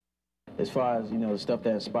as far as, the stuff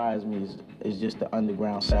that inspires me is just the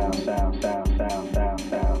underground sound.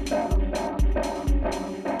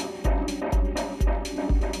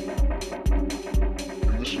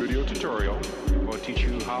 This video tutorial will teach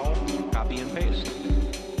you how to copy and paste.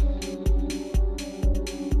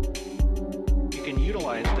 You can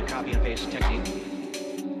utilize the copy and paste technique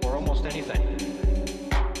for almost anything.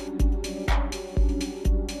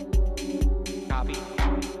 Copy,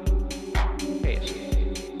 paste,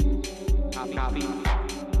 copy,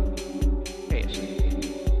 paste,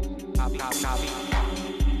 copy, paste, copy,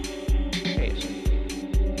 paste.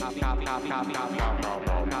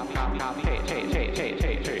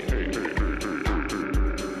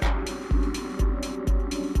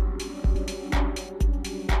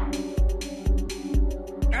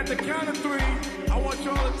 At the count of three, I want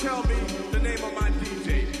y'all to tell me the name of my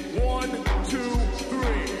DJ. 1, 2,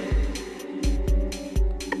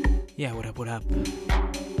 3. Yeah, what up?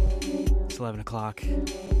 It's 11 o'clock.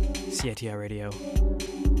 CITR Radio.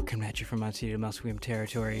 We're coming at you from unceded Musqueam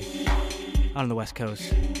territory out on the West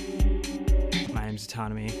Coast. My name's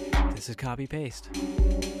Autonomy. This is Copy Paste.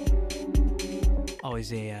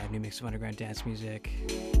 Always a new mix of underground dance music.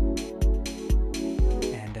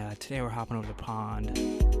 And today we're hopping over the pond.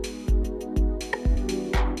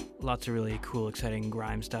 Lots of really cool, exciting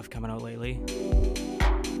grime stuff coming out lately.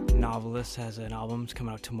 Novelist has an album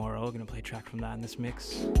coming out tomorrow. Gonna play a track from that in this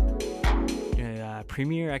mix.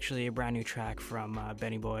 Premiere, actually, a brand new track from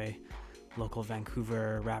Benny Boy, local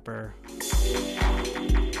Vancouver rapper.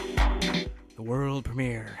 The world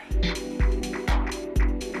premiere.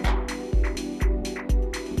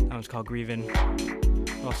 That one's called Grievin'.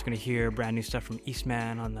 We're also gonna hear brand new stuff from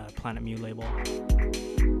Eastman on the Planet Mu label.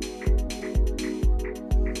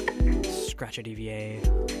 Scratch a DVA.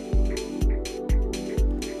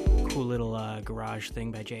 Cool little garage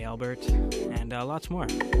thing by Jay Albert, and lots more.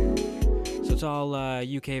 So it's all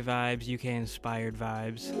UK vibes, UK inspired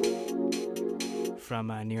vibes from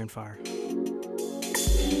near and far.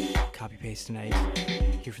 Copy paste tonight,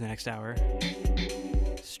 here for the next hour.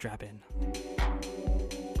 Strap in.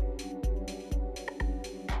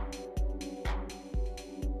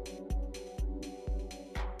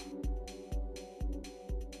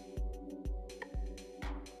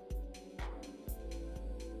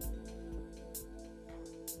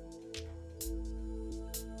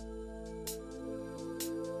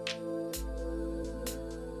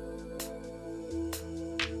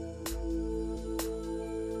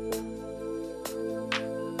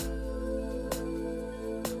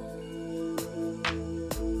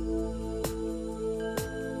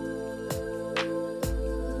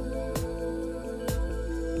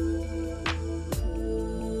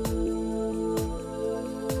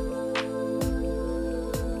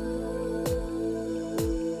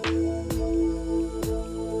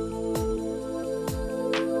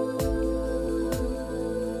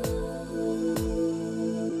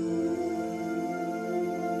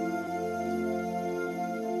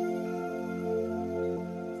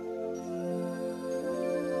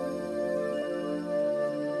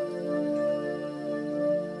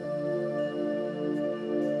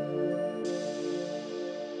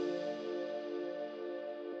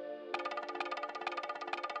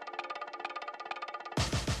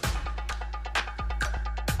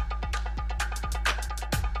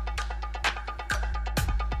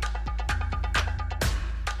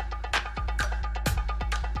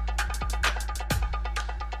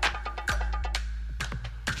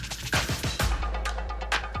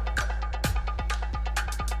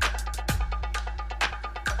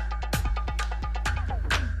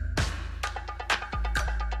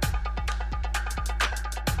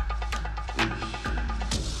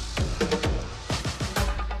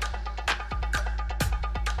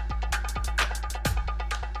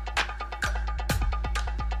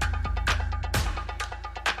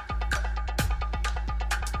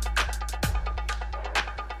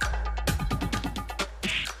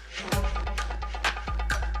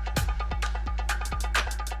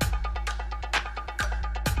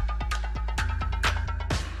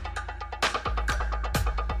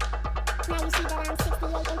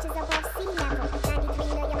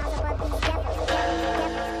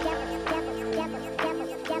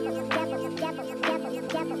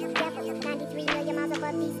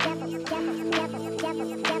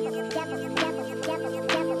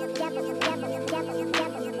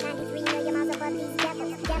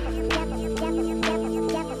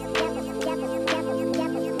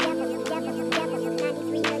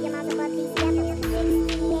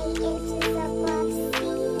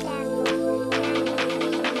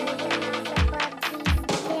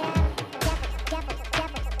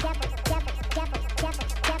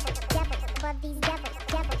 above these devils,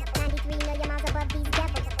 devils. 93 million miles above these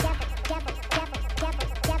devils, devils, devils, devils,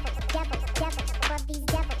 devils, devils, devils, devils, above these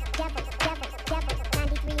devils, devils, devils, devils.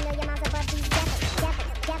 93 million miles above these devils,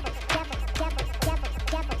 devils, devils, devils, devils,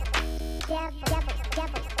 devils, devils, devils, devils,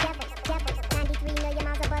 devils, devils, devils. 93 million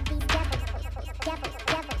miles above these devils, devils,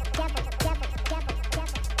 devils, devils, devils, devils,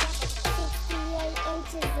 devils, 68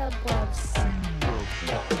 inches above sea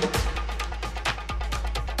level.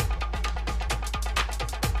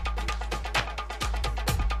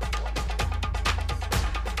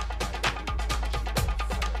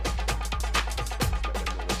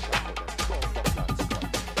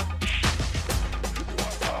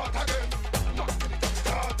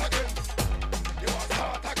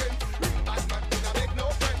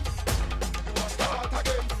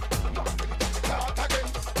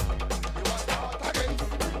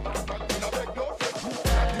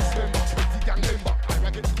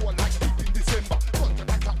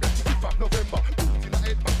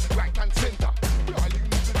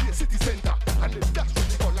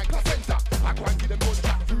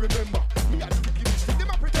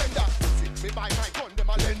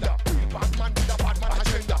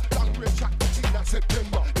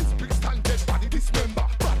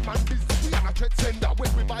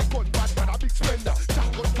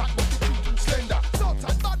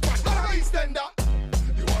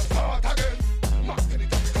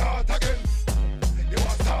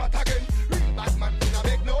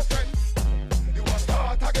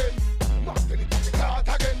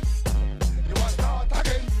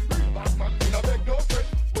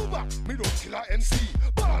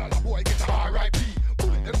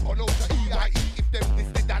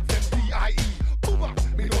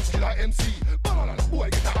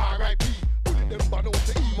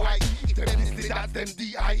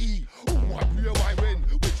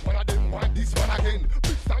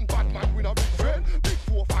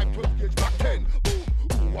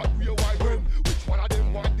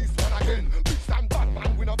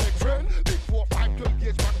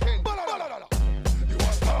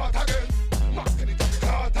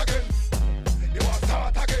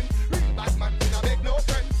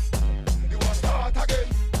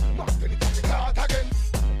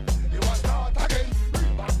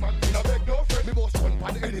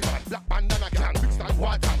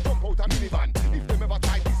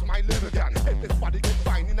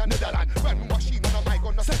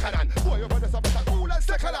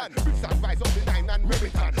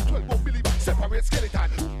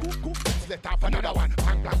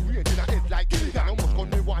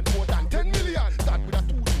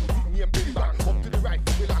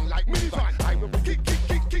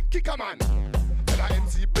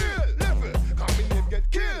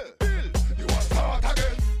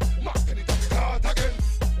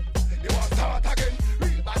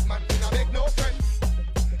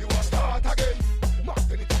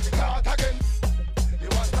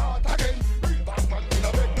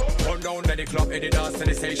 Any dance and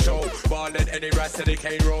they stay show, ballin' any rest and they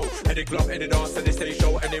can't roll. Any club, any dance and they stay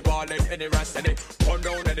show, any ballin', any rest and they turn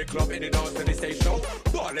down. Any club, any dance and they stay show,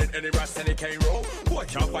 ballin' any rest and they can't roll. Boy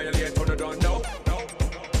can't violate on the dawn, no.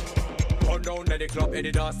 Turn down any club,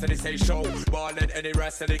 any dance and they stay show, ballin' any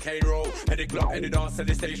rest and they can't roll. Any club, any dance and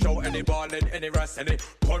they stay show, any ballin', any rest and they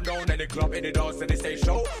turn down. Any club, any dance and they stay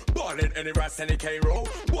show, ballin' any rest and they can't roll.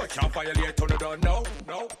 Boy can't violate on the dawn, no.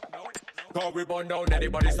 Cause we burn down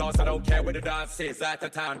anybody's house, I don't care where the dance is. At the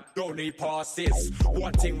time, don't need passes.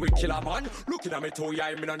 One thing we kill a man, looking at me too,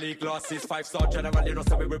 yeah, me no need glasses. 5-star general, you know,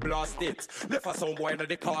 so we blast it. Left a some boy in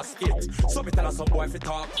the casket, so me tell a some boy if it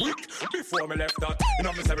talk quick. Before me left that, you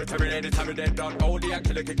know me cemetery anytime we dead done. Only a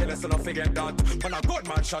killer, so don't forget that. When a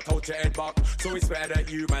gunman shot out your head back, so it's better that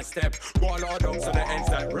you man step. Go all out down so the ends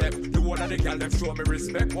that rep. The one of the girl, them show me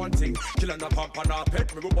respect. One thing, killing a pump and a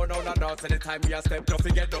pet. Me go down and dance anytime we a step. Don't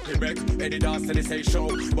forget, don't be back. Any dance and they stay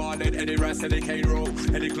show, ballin' any rest and they can't roll.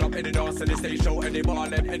 Any club, any dance and they stay show, any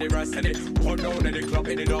ballin', any rest and they turn down. Any club,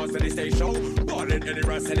 any dance and they stay show, ballin', any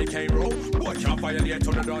rest and they can't roll. Boy can't violate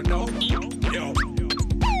on the dawn, no. Yo,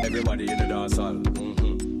 everybody in the dance hall,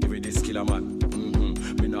 give it this killer man.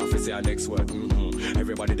 We not fi say our next word.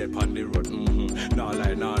 Everybody dead on the road. Nah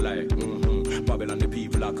lie. Babylon the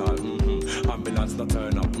people are call. Ambulance not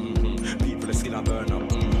turn up. People the skin a burn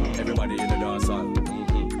up. Everybody in the dance hall.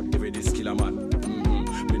 This killer man,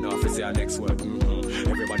 we not fi say our next word.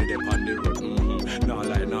 Everybody dead on the road. Nah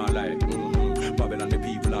lie. Babylon the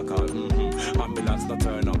people are call. Ambulance not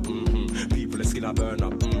turn up. People the skin a burn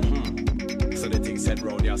up. So the thing said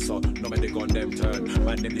round ya, so no man they gun them turn.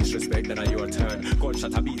 Man them disrespect, then your turn.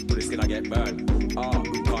 Gunshot a beat, police gonna get burned.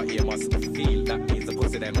 Can't hear must feel, that means the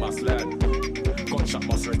pussy them must learn. Gunshot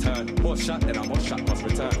must return. Must shot, then a must shot must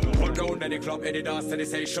return. Run down down any club, any dance, any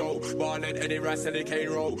stage show. Ballin', any rest, any cane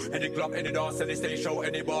roll. Any club, any dance, any stage show.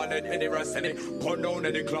 Any ballin', any rest, any put down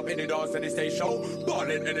any club, any dance, any stage show.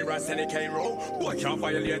 Ballin', any rest, any cane roll. Boy can't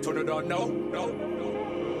violate to the dawn, no.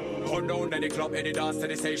 Put down any club, any dance,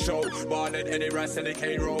 any stage show. Ballin', any rest, any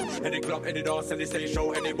cane roll. Any club, any dance, any stage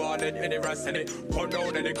show. Any ballin', any rest, any put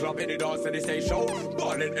down any club, any dance, any stage show.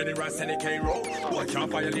 Ballin', any rest, any cane roll. Boy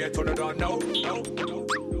can't violate to the dawn, no.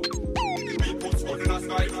 People's holding us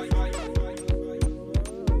sky.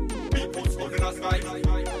 People's holding us sky.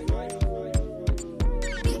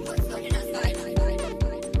 People's holding us sky.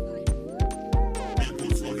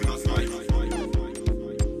 People's holding us sky.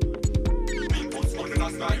 People's holding us sky. People's holding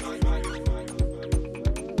us sky.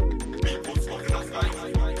 People's holding us sky.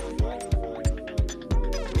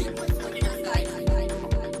 People's holding us sky.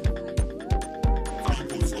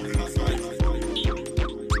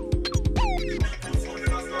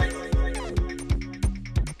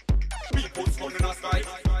 People's holding us sky.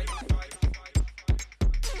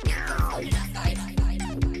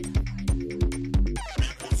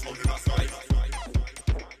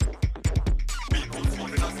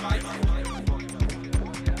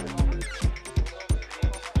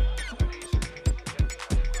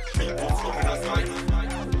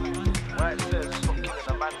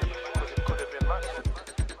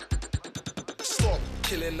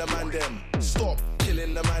 Killing the man them, stop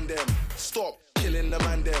killing the man them, stop killing the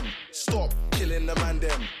man them, stop killing the man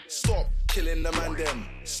them, stop killing the man them,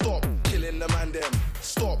 stop killing the man them,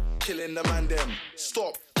 stop killing the man them,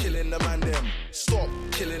 stop killing the man them, stop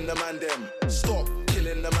killing the man them, stop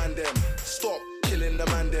killing the man them, stop killing the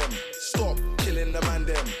man them, stop killing the man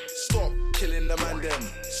them, stop killing the man them,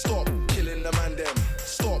 stop killing the man them,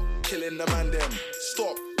 stop killing the man them,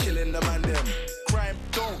 stop killing the man them. Grime,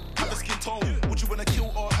 don't have a skin tone. Would you wanna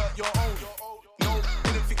kill or hurt your own? No,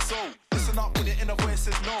 didn't think so. Listen up when your inner voice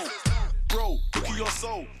says no. Bro, look at your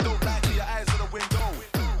soul. Don't lie to your eyes on the window.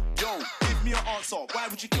 Yo, give me an answer. Why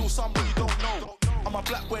would you kill someone you don't know? I'm a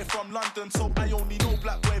black boy from London, so I only know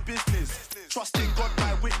black boy business. Trust in God,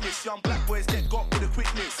 my witness. Young black boys get got with a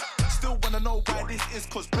quickness. Still wanna know why this is,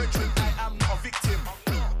 cause brethren, I am not a victim.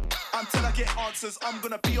 Until I get answers, I'm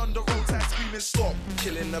gonna be on the roadside screaming, stop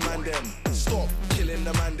killing the man them, stop killing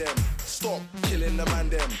the man them, stop killing the man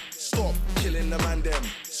them, stop killing the man them,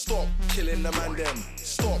 stop killing the man them,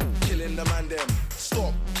 stop killing the man them,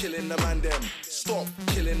 stop killing the man them, stop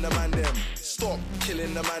killing the man them, stop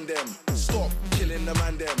killing the man them, stop killing the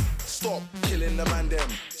man them, stop killing the man them,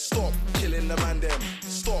 stop killing the man them,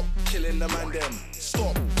 stop killing the man them,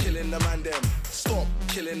 stop killing the man them, stop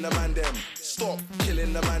killing the man them, stop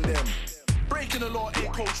killing the man them. Breaking the law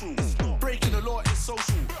ain't cultural, breaking the law is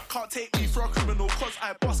social. Can't take me for a criminal cause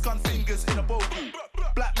I bust gun fingers in a bogle.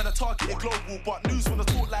 Black men are targeted global, but news wanna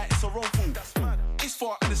talk like it's a wrongful. It's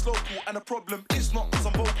far and it's local, and the problem is not cause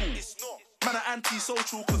I'm vocal. Man are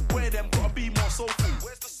anti-social cause boy them gotta be more soulful.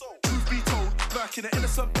 Truth be told, lurking an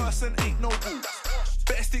innocent person ain't noble.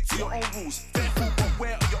 Better stick to your own rules, therefore but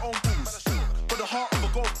where are your own rules? For the heart of a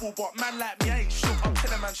golf ball, but man like me I ain't shook, I'm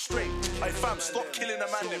telling man straight. Hey fam, stop killing the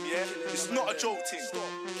man them, yeah? It's not a joke thing.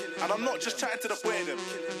 And I'm not just chatting to the boy them,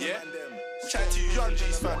 yeah? I'm chatting to you young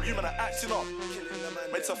G's fam, you man are acting up.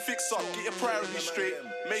 Meant to fix up, get your priorities straight,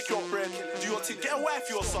 make your bread, do your thing, get a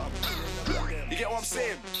wifey or something. You get what I'm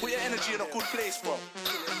saying? Put your energy in a good place, bro.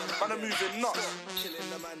 Man are moving nuts.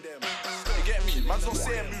 You get me? Man's not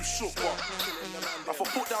saying move shook, but I for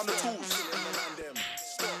put down the tools.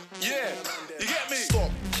 Yeah, you get me?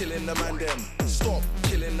 Stop killing the man them. Stop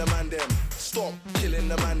killing the man them. Stop killing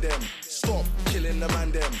the man them. Stop killing the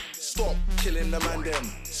man them. Stop killing the man them.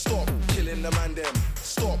 Stop killing the man them.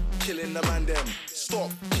 Stop killing the man them. Stop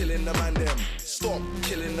killing the man them. Stop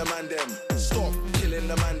killing the man them. Stop killing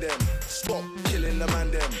the man them. Stop killing the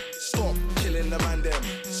man them. Stop killing the man them.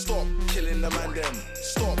 Stop killing the man them.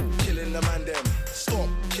 Stop killing the man them. Stop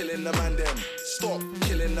killing the man them. Stop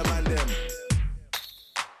killing the man them.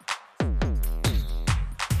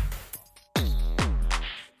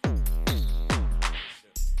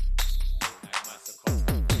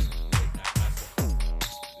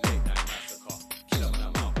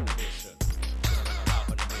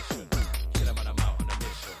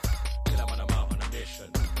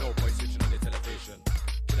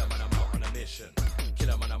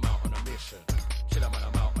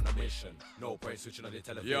 No point switching on the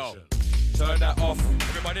television. Yo, turn that off.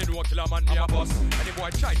 Everybody know Killer Man me a boss. And the boy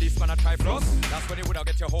try this man a try floss. That's when you woulda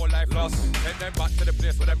get your whole life lost. Send them back to the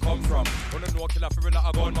place where them come from. Wanna know Killer for real like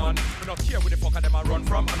a gunman. We not care where the fuck them a run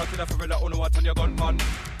from. And not Killer for real like only what on your gun man.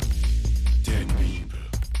 Dead people,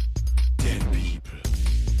 dead people,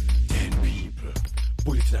 dead people.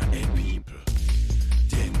 Bullet to the head people,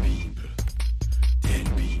 dead people,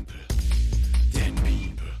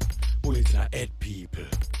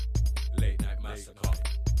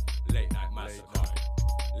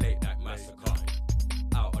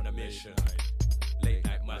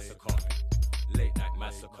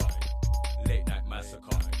 massacre. Late night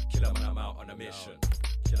massacre. Kill 'em and I'm out on a mission.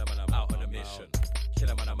 Kill 'em and I'm out on a mission. Kill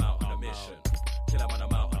 'em and I'm out on a mission. Kill 'em and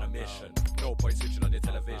I'm out on a mission. No point switching on the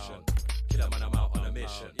television. Kill 'em and I'm out on a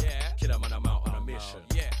mission. Yeah. Kill 'em and I'm out on a mission.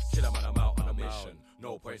 Yes. Kill 'em and I'm out on a mission.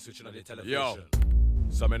 No point switching on the television. Yo,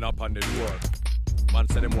 summing up on the door. Man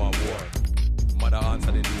said him want war. Mother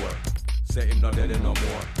answer the door. Say him not dead no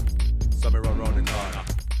more. So me run round the corner.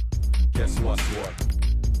 Guess who I swore?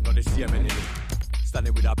 Not the same enemy.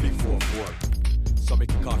 Standing with a big 4-4. So me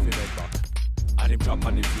kick off him head back. And him drop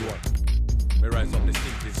on the floor. Me rise up the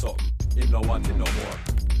stinking something. Him no want it no more.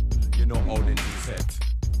 You know how the thing set.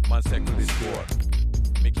 Man circle the score.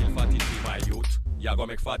 Me kill 43 my youth. Ya go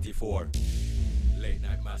make 44. Late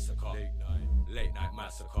night massacre. Late night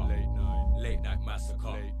massacre. Late night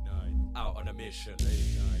massacre. Out on a mission.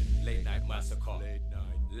 Late night massacre.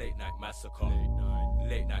 Late night massacre.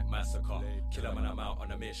 Late night massacre. Kill 'em and I'm out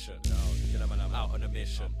on a mission. Kill 'em and I'm out on a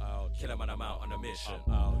mission. Kill 'em and I'm out on a mission.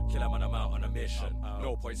 Kill 'em and I'm out on a mission.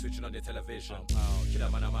 No point switching on the television. Kill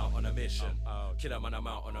 'em and I'm out on a mission. Kill 'em and I'm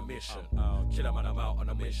out on a mission. Kill 'em and I'm out on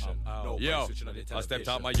a mission. No point switching on the television. I stepped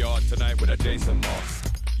out my yard tonight with a Jason Moss.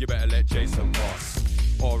 You better let Jason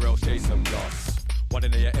boss, or else Jason lost. One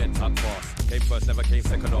in your head top fast. Came first, never came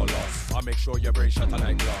second or lost. I make sure your brain shatter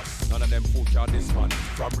like glass. None of them fool can't this man.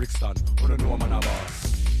 From Brixton, wanna know I'm a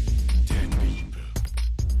boss. Dead people,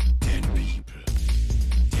 dead people,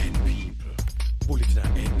 dead people. Bullet in the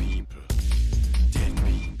head people. Dead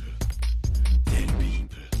people, dead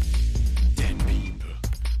people, dead people.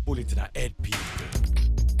 Bullet in the head people.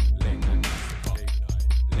 Late night massacre.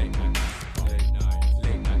 Late night massacre.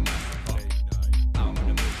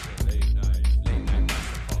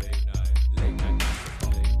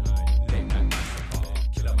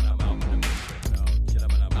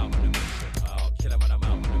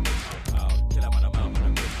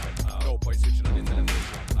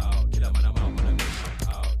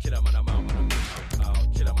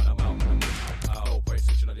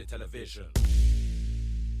 Television.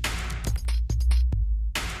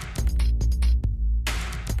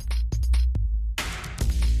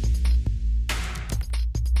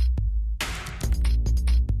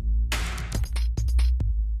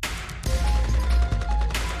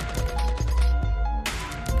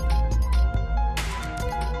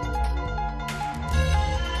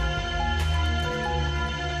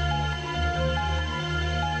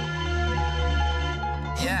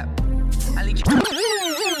 Yeah.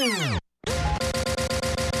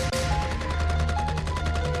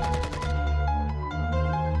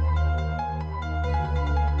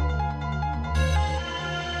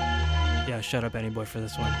 Yeah, shut up, Any Boy, for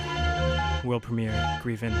this one. World premiere,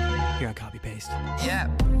 Grievin', here on Copy Paste. Yeah.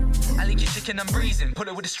 I link your chicken, I'm breezing. Pull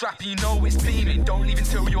it with a strap and you know it's beaming. Don't leave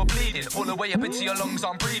until you're bleeding. All the way up into your lungs,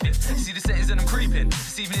 I'm breathing. See the settings and I'm creeping.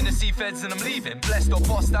 Deceiving in the sea feds and I'm leaving. Blessed or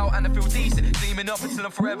bossed out and I feel decent. Gleaming up until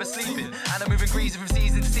I'm forever sleeping. And I'm moving greasy from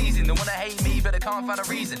season to season. They wanna hate me, but I can't find a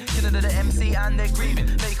reason. Killing to the MC and they're grieving.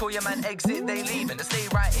 Make all your man exit, they leaving. To stay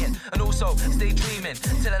right in and also stay dreaming.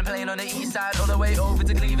 Till I'm playing on the east side all the way over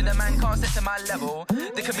to Cleveland. The man can't set to my level.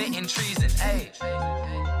 They're committing treason. Hey.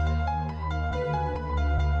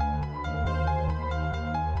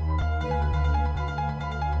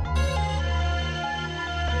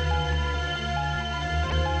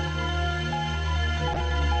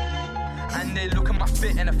 And they look at my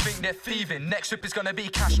fit and I think they're thieving. Next trip is gonna be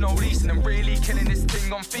cash, no leasing. I'm really killing this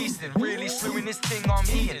thing, I'm feasting. Really slewing this thing, I'm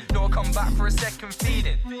eating. No, I come back for a second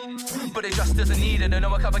feeding, but it just doesn't need it. I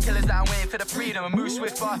know a couple killers that I'm waiting for the freedom. I move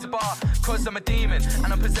swift bar to bar, cause I'm a demon.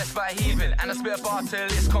 And I'm possessed by a heathen. And I spit a bar till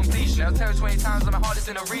it's completion. I'll tell you 20 times I'm the hardest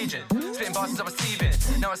in the region. Spitting bars since I was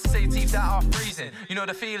teething. Now it's the same teeth that are freezing. You know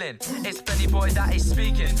the feeling, it's Benny Boy that is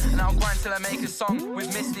speaking. And I'll grind till I make a song with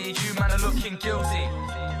Misty. You man are looking guilty.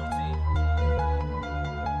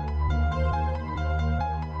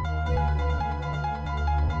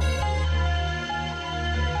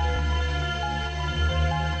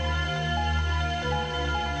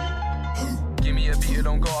 You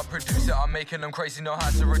don't go, I produce it. I'm making them crazy, know how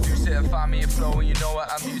to reduce it. And find me a flow and you know what,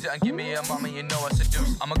 I use it. And give me a mama, you know I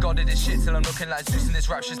seduce. I'm a god of this shit till I'm looking like Zeus. And this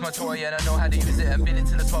rap shit's my toy and I know how to use it. And been it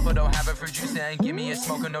till the top, I don't have it, produce it. And give me a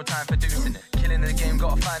smoke and no time for deucing it. Killing the game,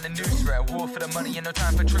 gotta find a noose for it. War for the money and no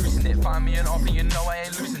time for trucing it. Find me an offer, you know I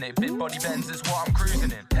ain't losing it. Big body Benz is what I'm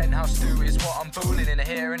cruising in. Penthouse 2 is what I'm fooling in. I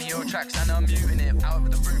hear any old tracks and I'm muting it. Out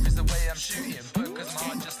of the roof is the way I'm shooting. Cause I'm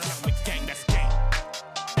hard just like a gang, that's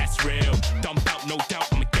real. Dump out, no doubt,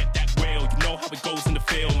 I'ma get that real. You know how it goes in the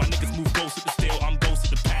field. My niggas move ghost with the steel, I'm ghost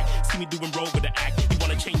of the pack. See me doing roll with the act. He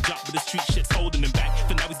wanna change up, but the street shit's holding him back.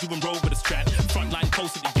 For now he's doing roll with a strap. Frontline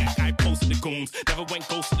close to the yak, I posted the goon. tunes. Never went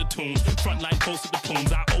ghost to the tunes. Frontline post at the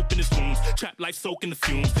poons. I open his wounds. Trap life soaking the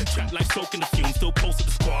fumes. Trap life soaking the fumes. Still posted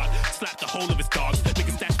the squad. Slap the whole of his dogs.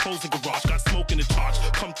 Niggas stash pros in garage. Got smoke in the charge.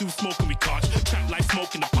 Come through smoking we catch. Trap life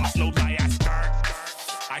smoking the pots. No lie, I skirt.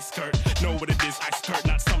 I skirt. Know what it is. I skirt.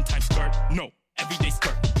 Not sometimes skirt. No. Everyday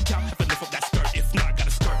skirt. Can't have to lift up that skirt. If not,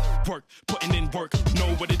 gotta skirt. Work. Putting in work. Know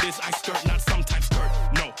what it is. I skirt. Not sometimes skirt.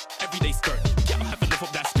 No. Everyday skirt. Can't have to lift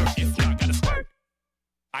up that skirt. If not, gotta skirt.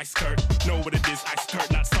 I skirt. Know what it is. I skirt.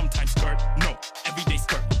 Not sometimes skirt. No. Everyday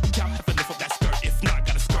skirt. Can't have to lift up that skirt. If not,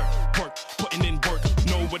 gotta skirt. Work. Putting in work.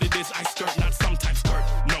 Know what it is. I skirt. Not sometimes skirt.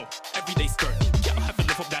 No. Everyday skirt. Can't have to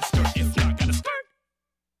lift up that skirt. If not, gotta skirt.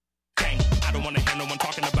 Gang. I don't wanna hear no one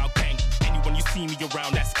talking about gang. Anyone you see me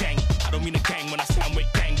around, that's gang. I don't mean a gang when I say I'm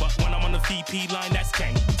with gang, but when I'm on the VP line, that's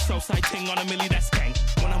gang. Southside ting on a milli, that's gang.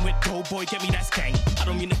 When I'm with Doughboy, get me, that's gang. I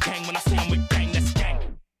don't mean a gang when I say I'm with gang, that's gang.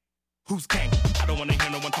 Who's gang? I don't wanna hear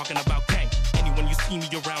no one talking about gang. Anyone you see me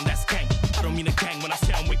around, that's gang. I don't mean a gang when I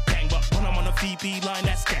say I'm with gang, but when I'm on a VP line,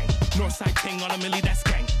 that's gang. Northside ting on a milli, that's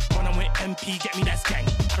gang. When I'm with MP, get me, that's gang.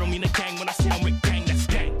 I don't mean a gang when I say I'm with gang, that's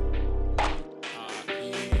gang.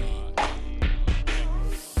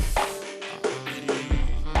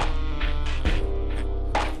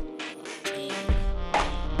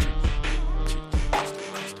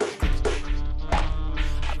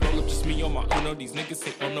 These niggas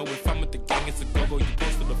say, oh no, if I'm with the gang, it's a go-go. You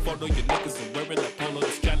post for the photo, your niggas are wearing that polo. The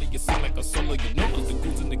strally, you sing like a solo. You know those, the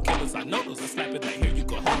goons and the killers, I know those. I slap it like, here you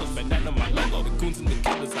go, hold those, bandana my logo. The goons and the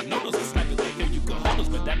killers, I know those. I slap it like, here you go, hold those,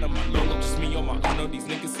 bandana my logo. Just me on my Uno, these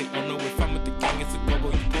niggas say, oh no, if I'm with the gang, it's a go-go.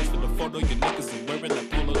 You post for the photo, your niggas are wearing that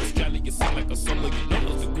polo. The strally, you sing like a solo. You know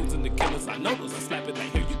those, the goons and the killers, I know those. I slap it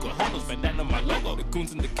like, here you go, hold those, bandana my logo. The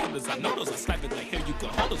goons and the killers, I know those. I slap it like, here you go,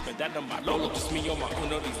 hold those, bandana my logo. Just me on my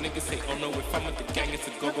Uno, these niggas say, oh no, if I'm with the gang, it's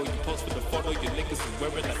a go-go. You post for the photo, your niggas is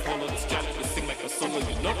wearing that polo. The strally, you sing like a solo.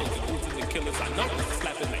 You know those, the goons and the killers, I know those. I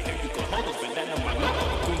slap it like, here you go, hold those, bandana my logo.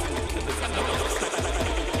 The goons and the killers, I know those. I slap it like,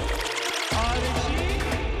 here you go.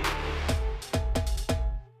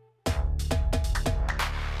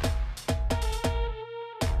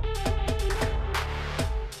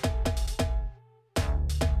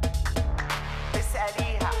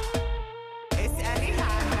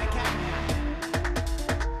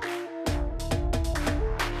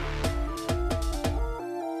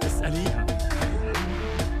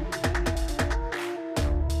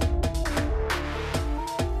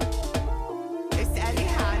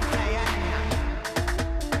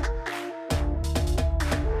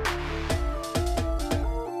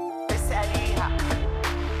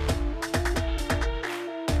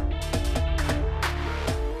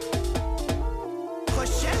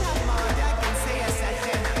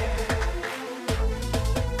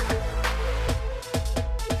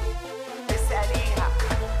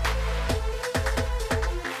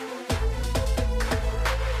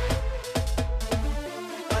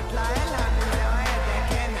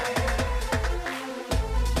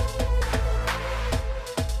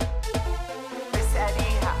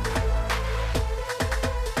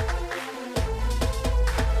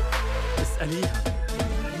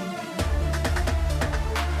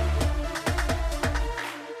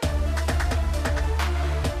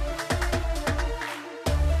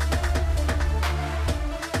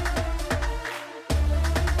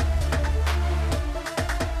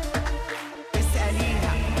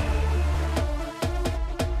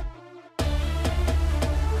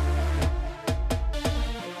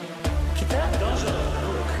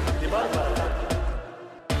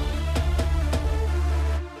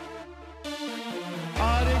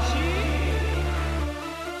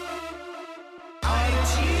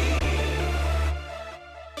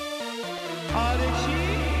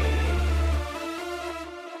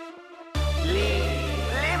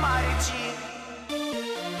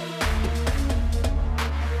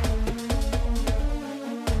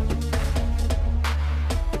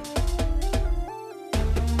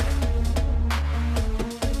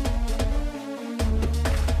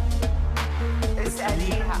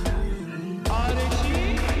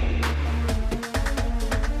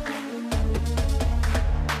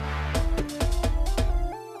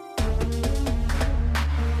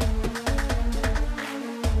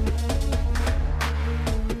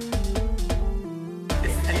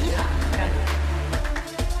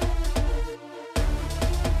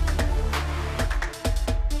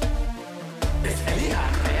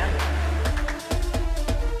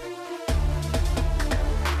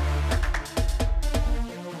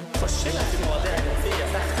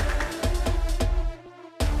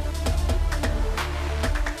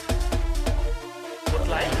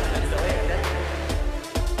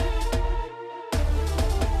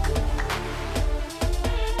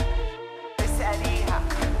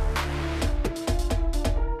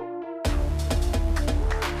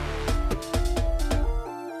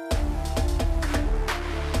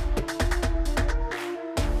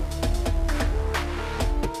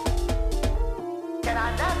 كان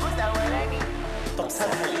عندها جزء أولاني طب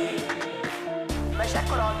سابها ليه؟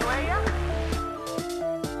 مشاكل عضوية.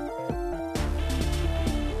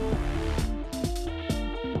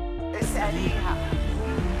 اسأليها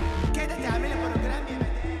كده تعملي بروجرام يا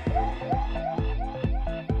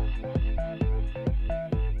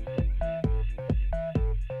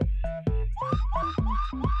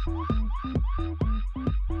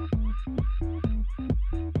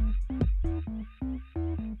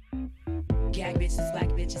Gag bitches, black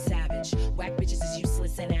bitches, savage. Whack bitches is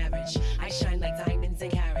useless and average. I shine like diamonds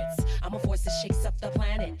and carrots. I'm a force that shakes up the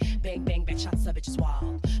planet. Bang, bang, back shots, a bitch is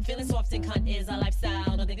wild. Feeling soft and cunt is a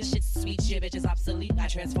lifestyle. Don't think this shit's sweet, your bitch is obsolete. I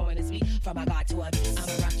transform in this beat from a god to a beast.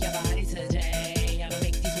 I'ma rock your body today. I'ma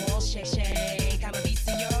make these walls shake, shake. I'm a beast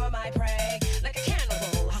and you're my prey. Like a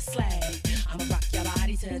cannibal, I'll slay. I'ma rock your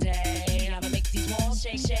body today. I'ma make these walls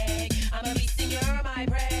shake, shake. I'm a beast and you're my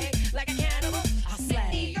prey. Like a cannibal, I'll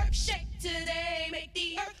slay. Make the earth shake today. Make the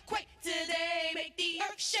earthquake today. Make the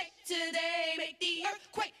earth shake today. Make the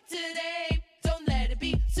earthquake today. Don't let it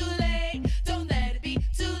be too late. Don't let it be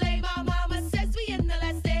too late. My mama says we in the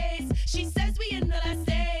last days. She says we in the last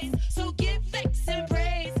days. So give thanks and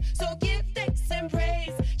praise. So give thanks and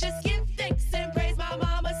praise. Just give thanks and praise. My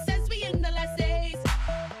mama says we in the last days.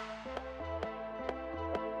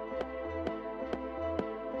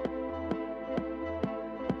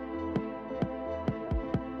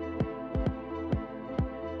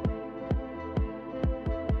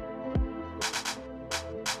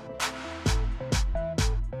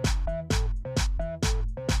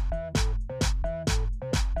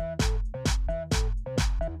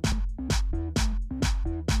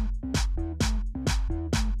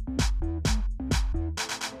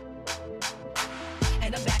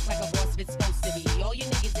 And I'm back like a boss it's supposed to be. All you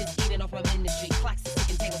niggas is eating off my ministry. Clocks is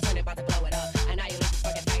ticking, tangles turning, about to blow it up. And now you look this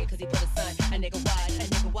fucking faggot cause he put a son. A nigga what? A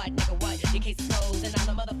nigga what? Nigga what? Your case is closed and I'm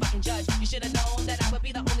the motherfucking judge. You should've known that I would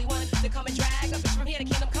be the only one to come and drag a bitch from here to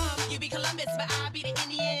Kingdom Come. You be Columbus, but I be the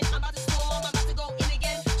Indian. I'm about to storm, I'm about to go in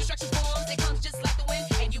again. Destruction forms, it comes just like the wind.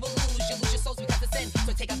 And you will lose your souls because of sin.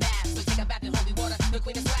 So take a bath in holy water. The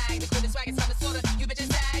queen of swag is on the slaughter. You bitches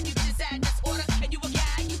sad, disorder. And you will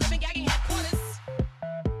gag, you live in gagging headquarters.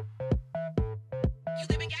 You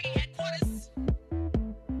live in gagging headquarters.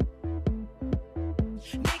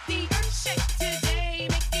 Make the earth shake today.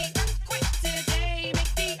 Make the earthquake today.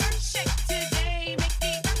 Make the earth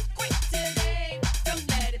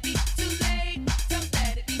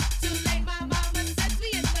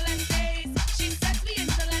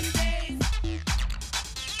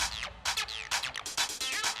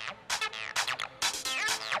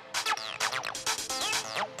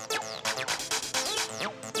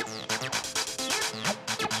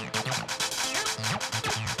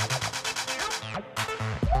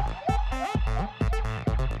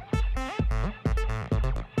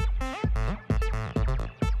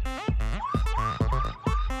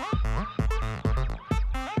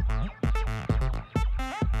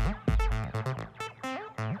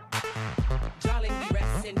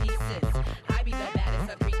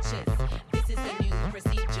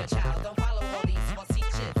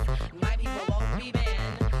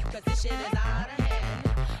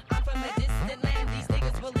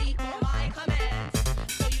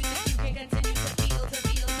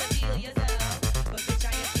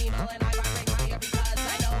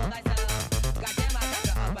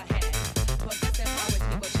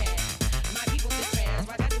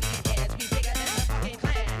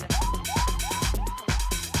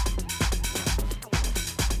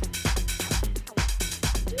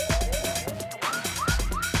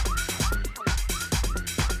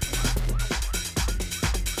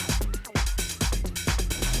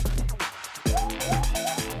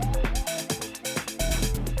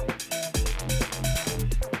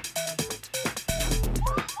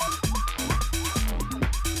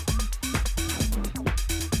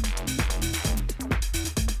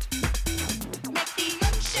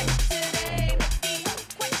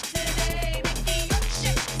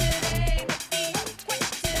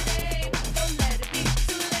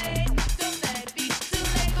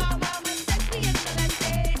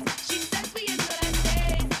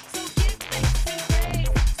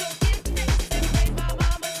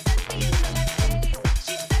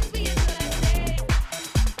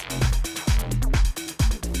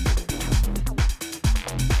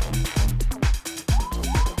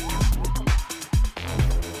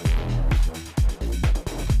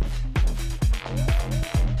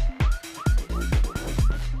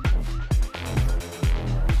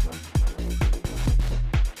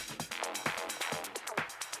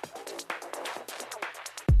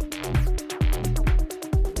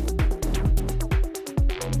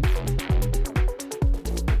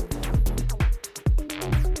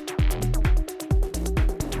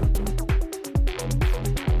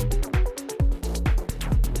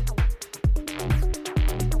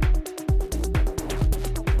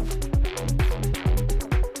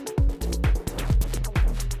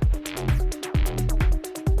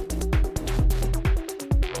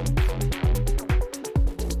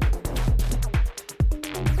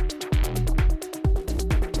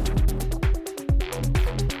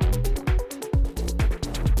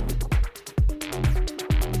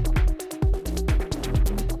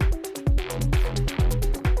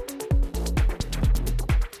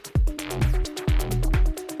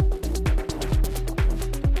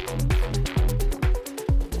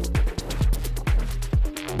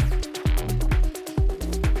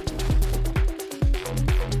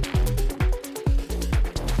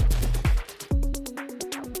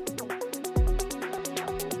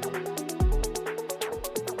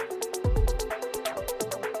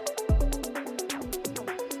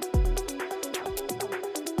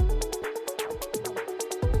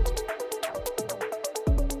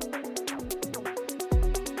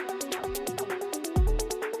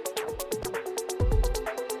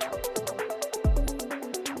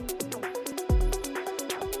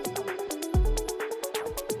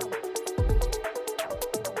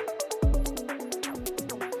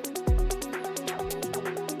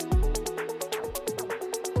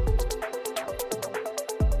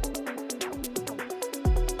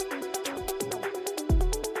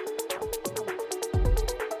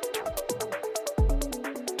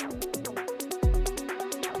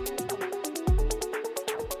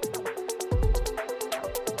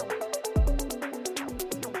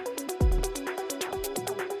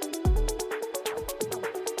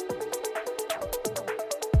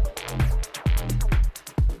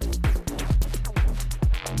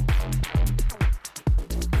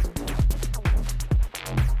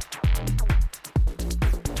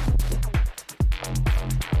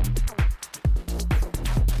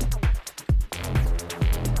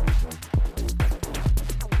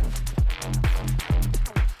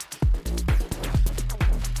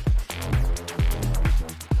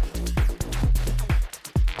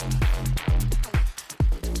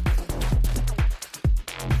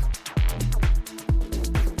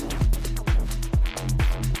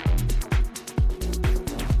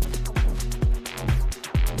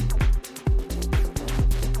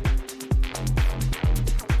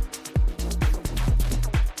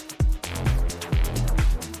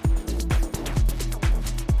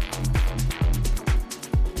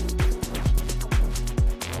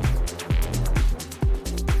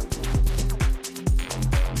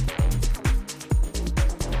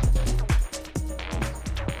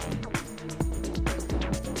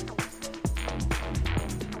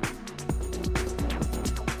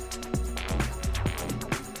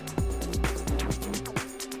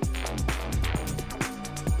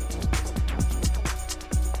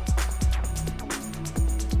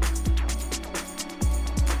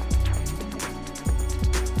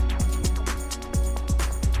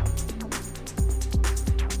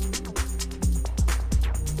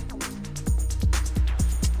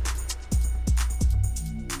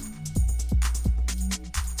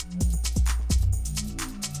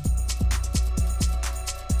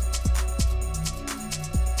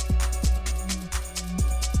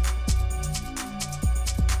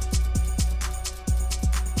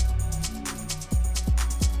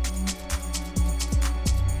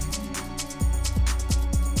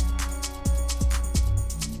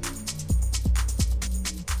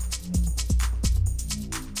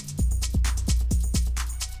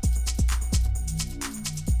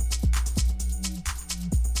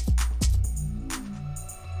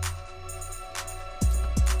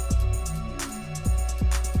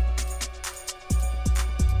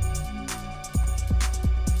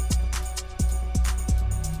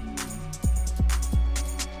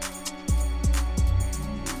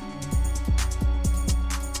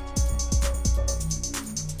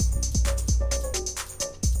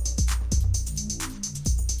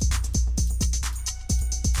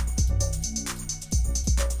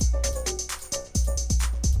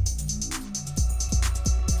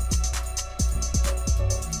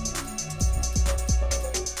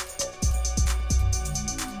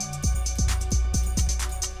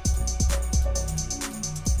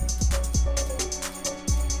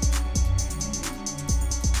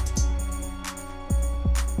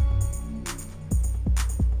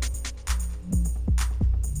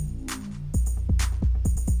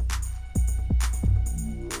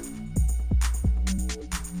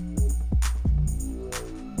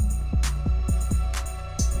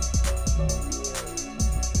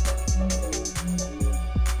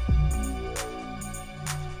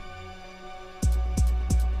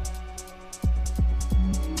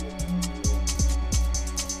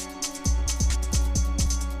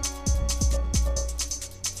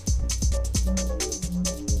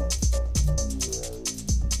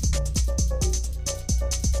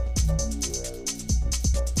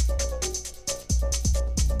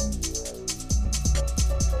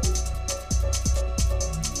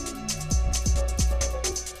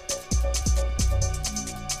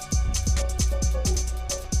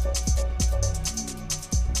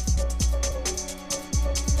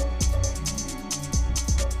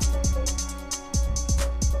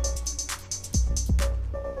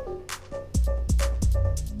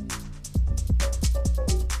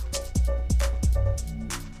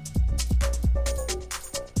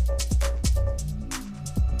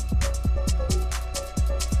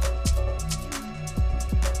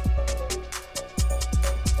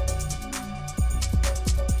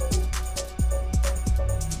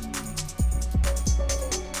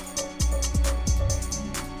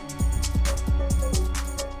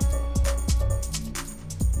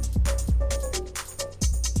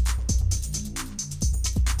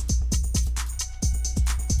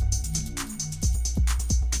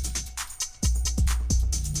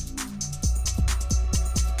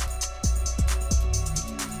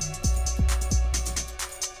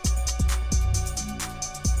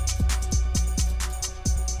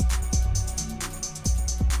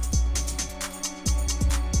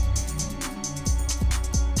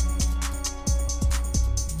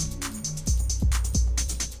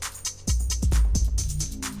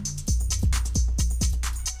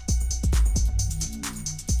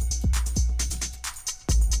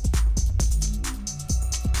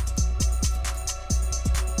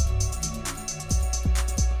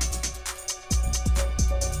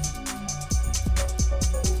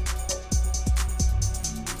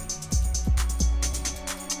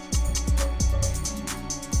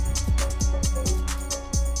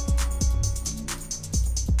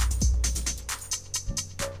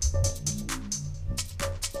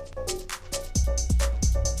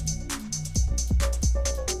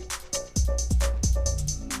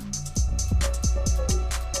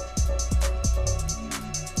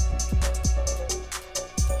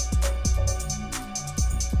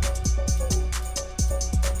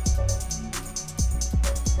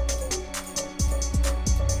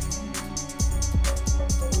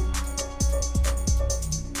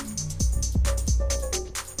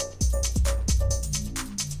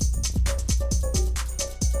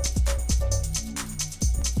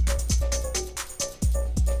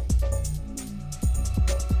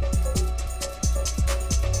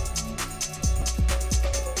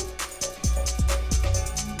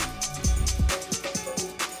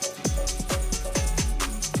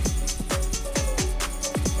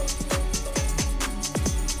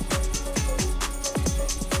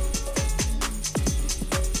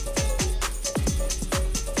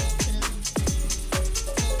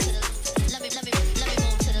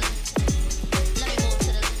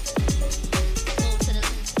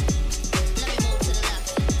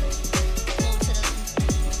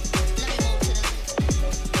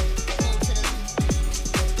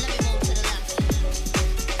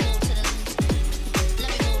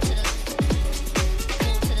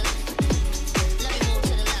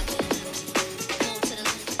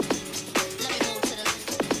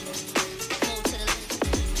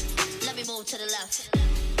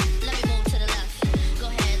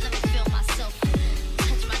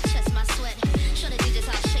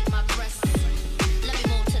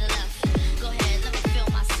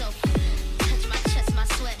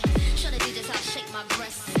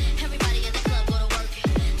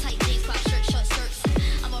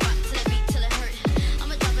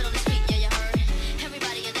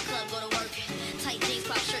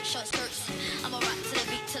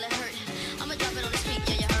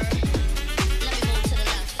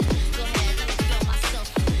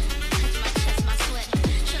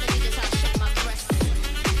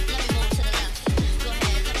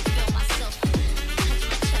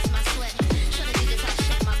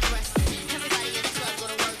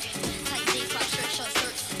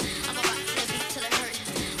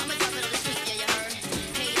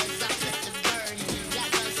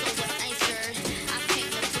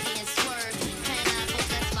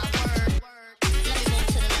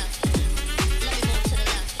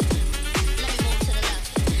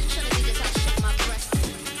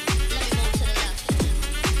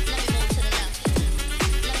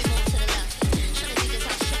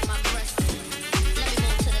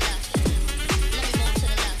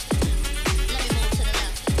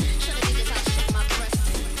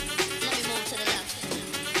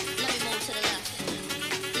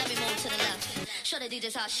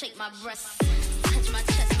DJs how I shake my breasts. Touch my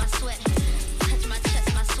chest, my sweat. Touch my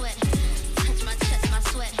chest, my sweat. Touch my chest, my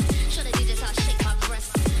sweat. Show the DJs how I shake my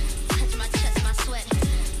breasts. Touch my chest, my sweat.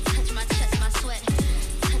 Touch my chest, my sweat.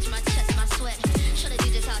 Touch my chest, my sweat. Show the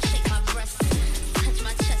DJs how I shake my breasts. Touch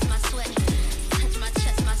my chest, my sweat. Touch my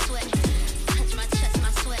chest, my sweat. Touch my chest,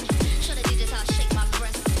 my sweat. Show the DJs how I shake my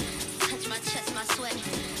breasts. Touch my chest, my sweat.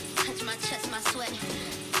 Touch my chest, my sweat.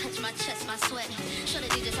 Touch my chest, my sweat. Show the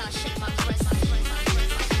DJs how I shake my breasts.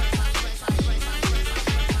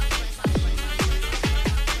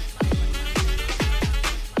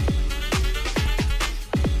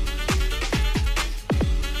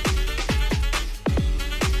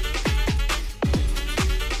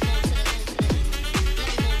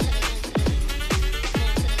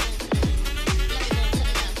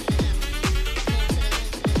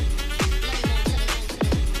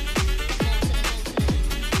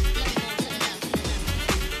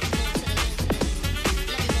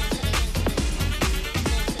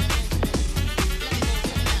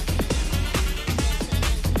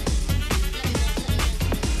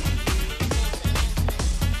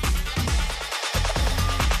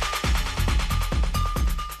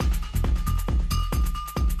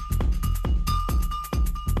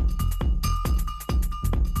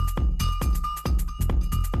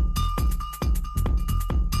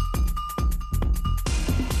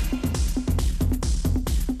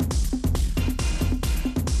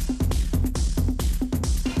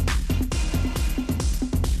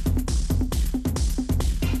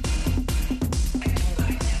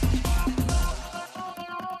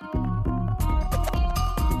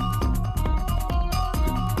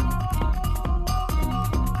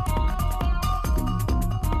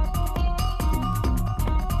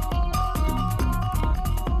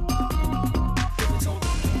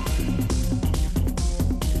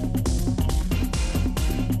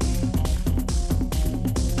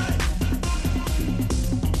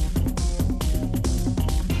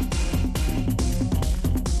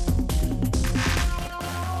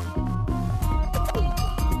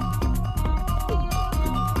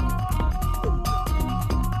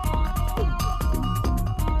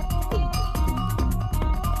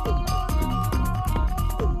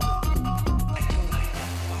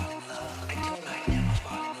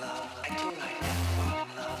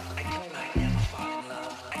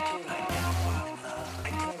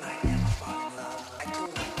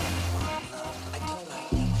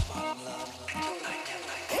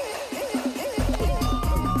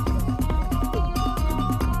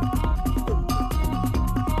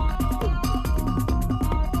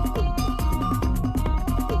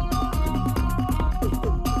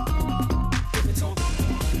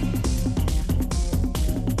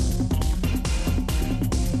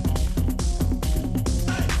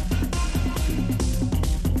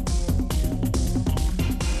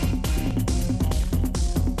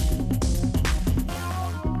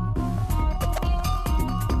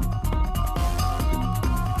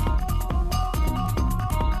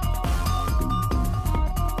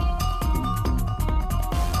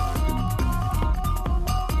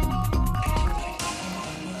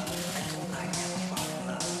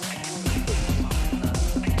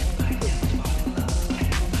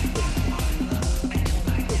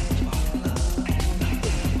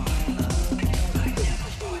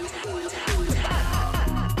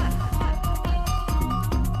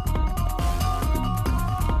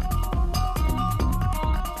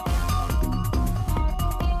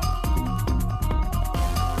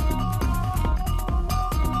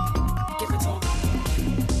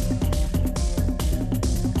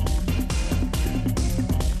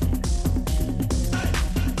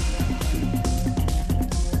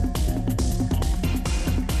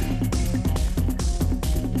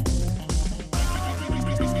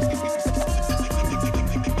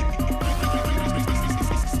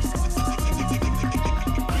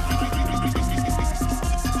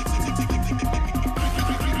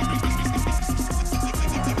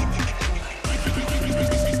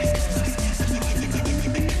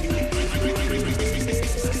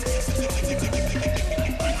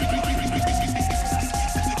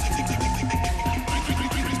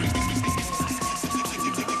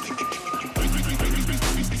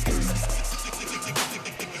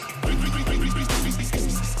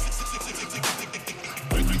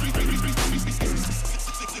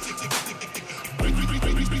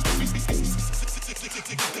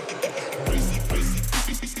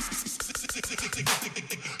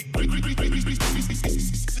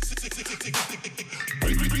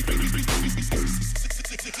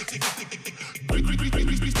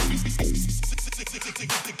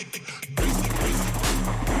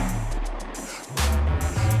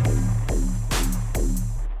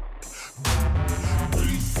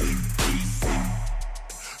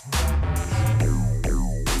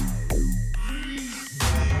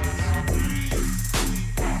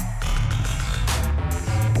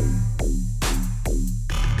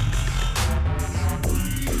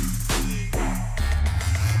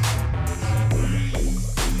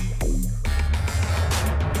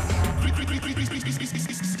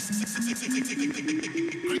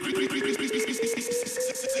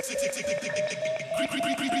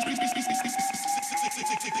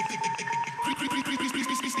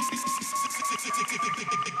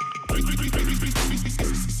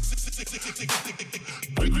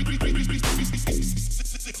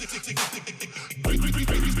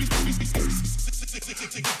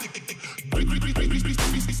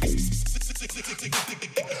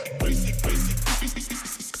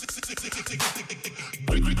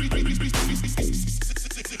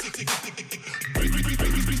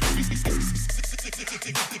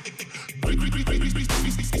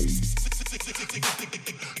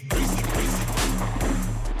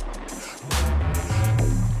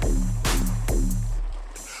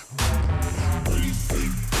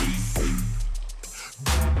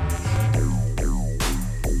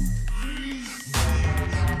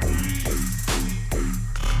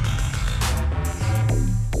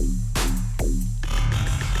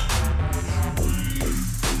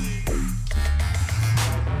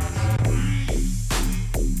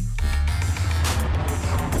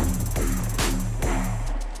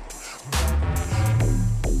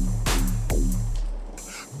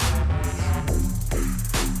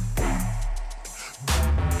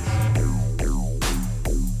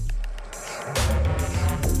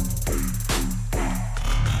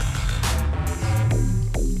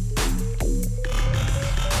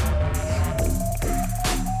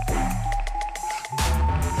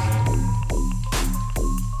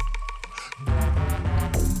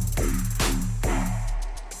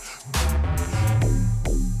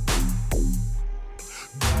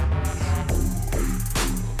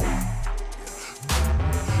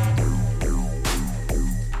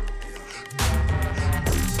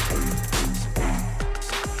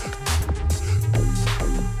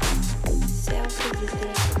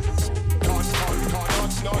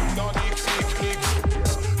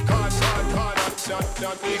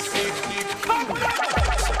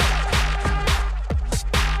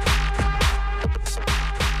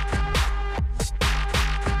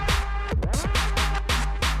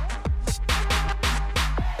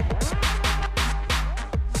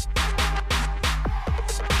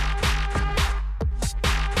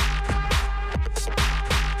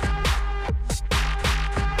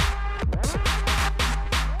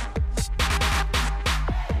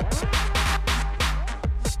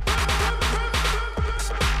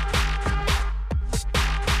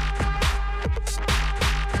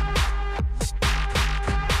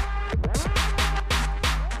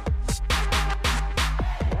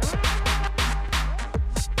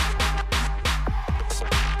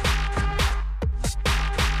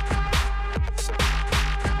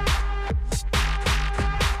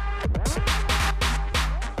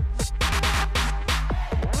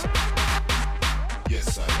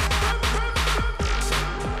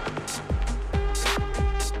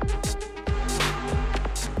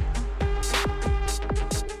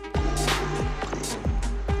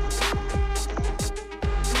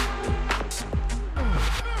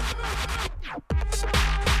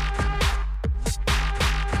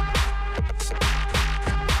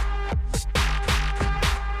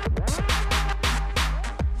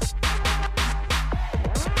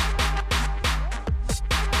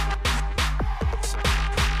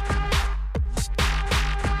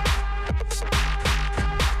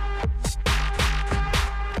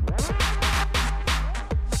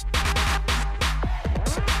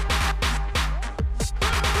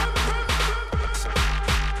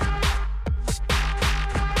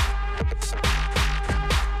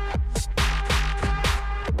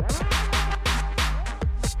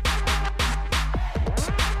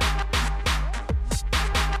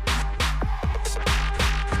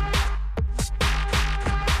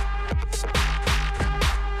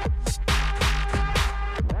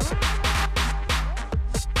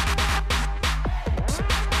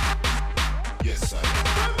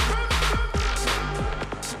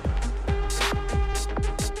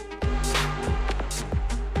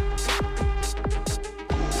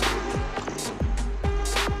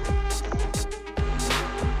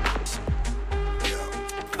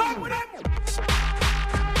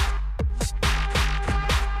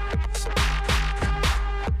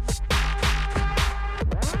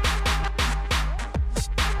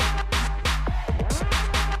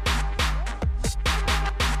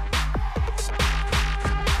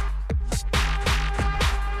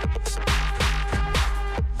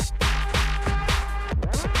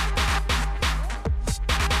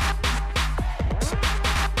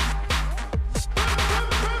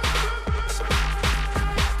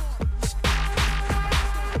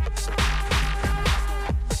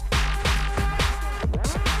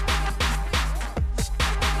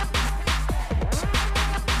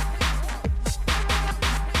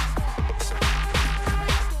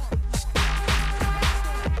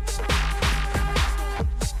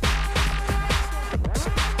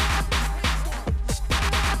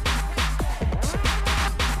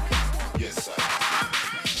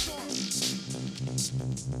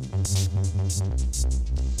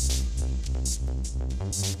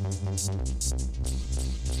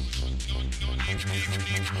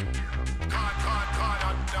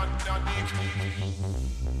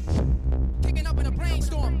 Kicking up in a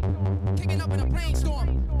brainstorm. Kicking up in a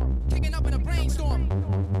brainstorm. Kicking up in a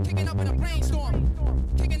brainstorm. Kicking up in a brainstorm.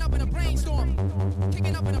 Kicking up in a brainstorm.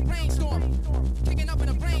 Kicking up in a brainstorm. Kicking up in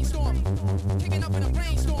a brainstorm. Kicking up in a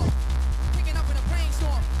brainstorm. Kicking up in a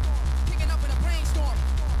brainstorm. Kicking up in a brainstorm.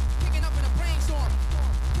 Kicking up in a brainstorm.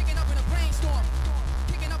 Kicking up in a brainstorm.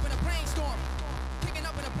 Kicking up in a brainstorm. Kicking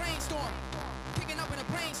up in a brainstorm. Kicking up in a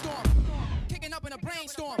brainstorm. Kicking up in a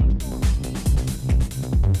brainstorm.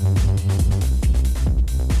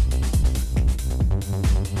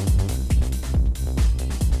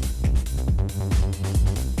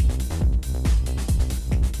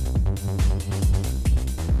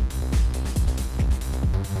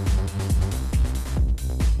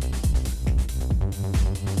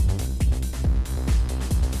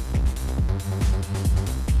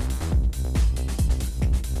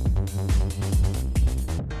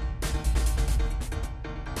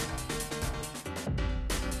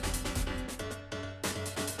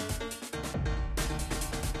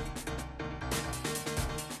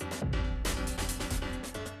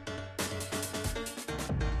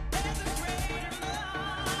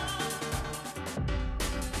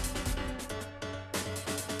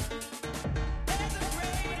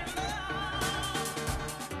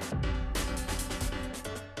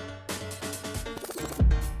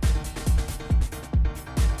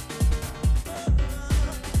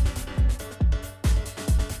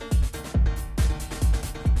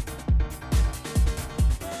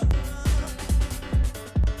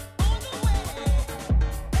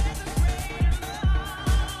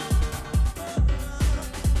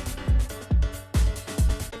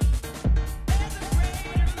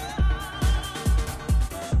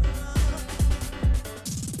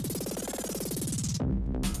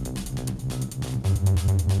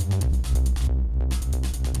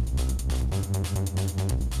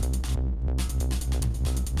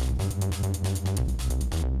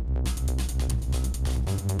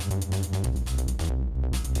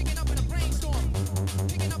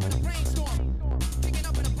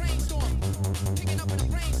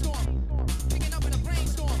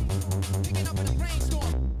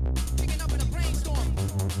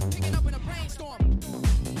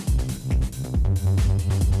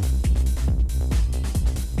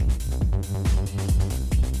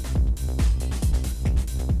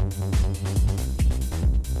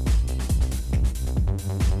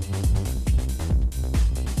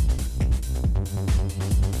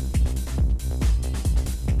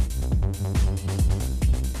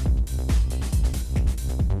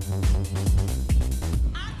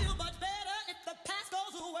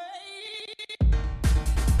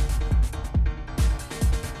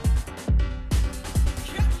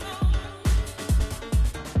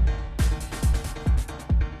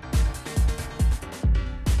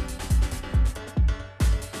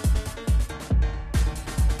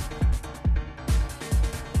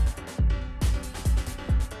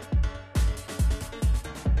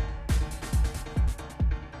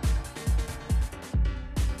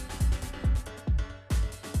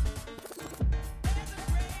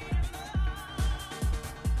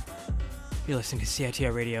 You're listening to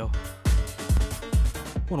CITR Radio,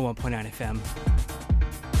 101.9 FM.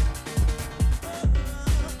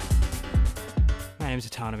 My name is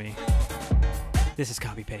Autonomy. This is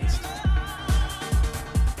Copy Paste.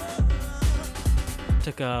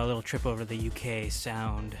 Took a little trip over the UK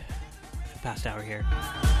sound for the past hour here.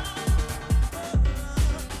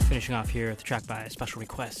 Finishing off here with a track by Special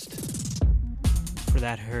Request. For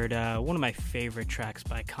that, heard one of my favorite tracks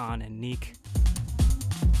by Khan and Neek.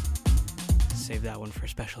 Save that one for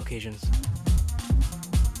special occasions.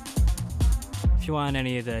 If you want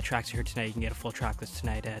any of the tracks you heard tonight, you can get a full track list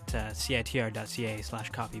tonight at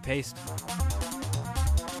citr.ca/copypaste.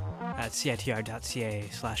 At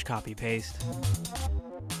citr.ca/copypaste.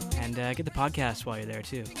 And get the podcast while you're there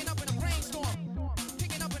too.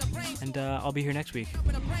 And I'll be here next week,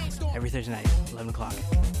 every Thursday night, 11 o'clock.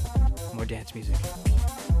 More dance music.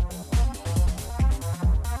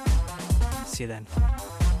 See you then.